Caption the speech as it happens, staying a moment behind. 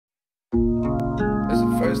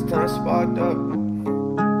first time sparked up.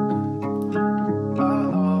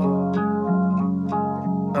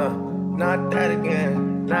 Not that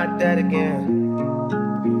again, not that again.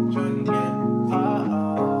 Drunk again,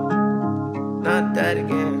 not that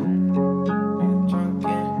again. Drunk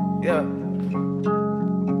again, yeah.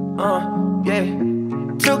 Yeah.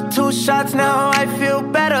 Took 2 shots, now I feel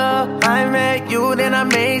better. I met you, then I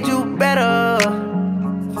made you better.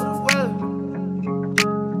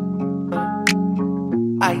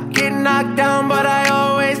 I get knocked down, but I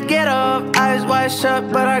always get up. Eyes wide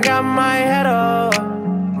shut, but I got my head up.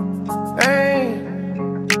 Hey,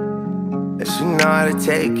 and she know how to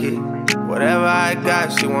take it. Whatever I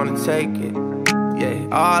got, she wanna take it. Yeah,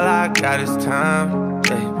 all I got is time.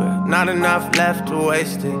 Yeah, but not enough left to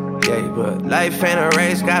waste it. Yeah, but life ain't a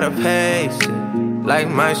race, gotta pace it. Like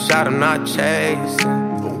my shot, I'm not chasing.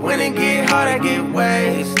 But when it get hard, I get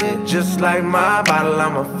wasted. Just like my bottle,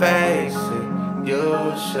 I'ma face it.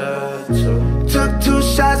 You should too. Took 2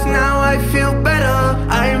 shots, now I feel better.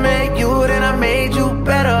 I made you, then I made you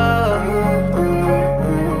better.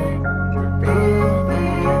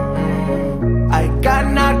 I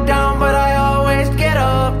got knocked down, but I always get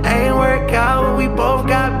up. Ain't work out, but we both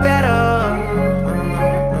got better.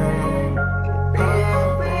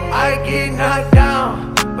 I get knocked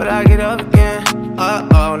down, but I get up again.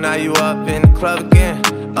 Uh-oh, now you up in the club again.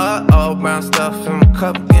 Uh-oh, brown stuff in my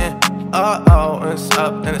cup again. Uh-oh, and it's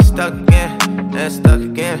up and it's stuck again. And it's stuck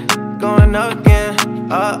again, going up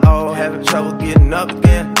again. Uh-oh, having trouble getting up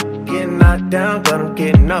again. Getting knocked down, but I'm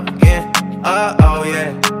getting up again. Uh-oh,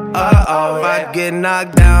 yeah. Uh-oh, if I get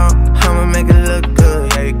knocked down, I'ma make it look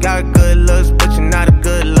good. Yeah, you got good looks, but you're not a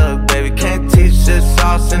good look, baby. Can't teach this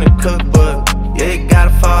sauce in the cookbook. Yeah, you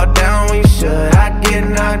gotta fall down when you should. I get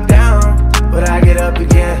knocked down, but I get up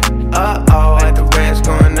again. Uh-oh, at the ranch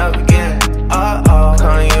going up again. Uh-oh,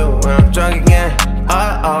 calling you when I'm drunk again.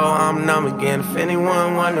 Uh-oh, I'm numb again, if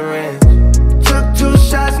anyone wondering. Took 2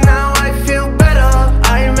 shots,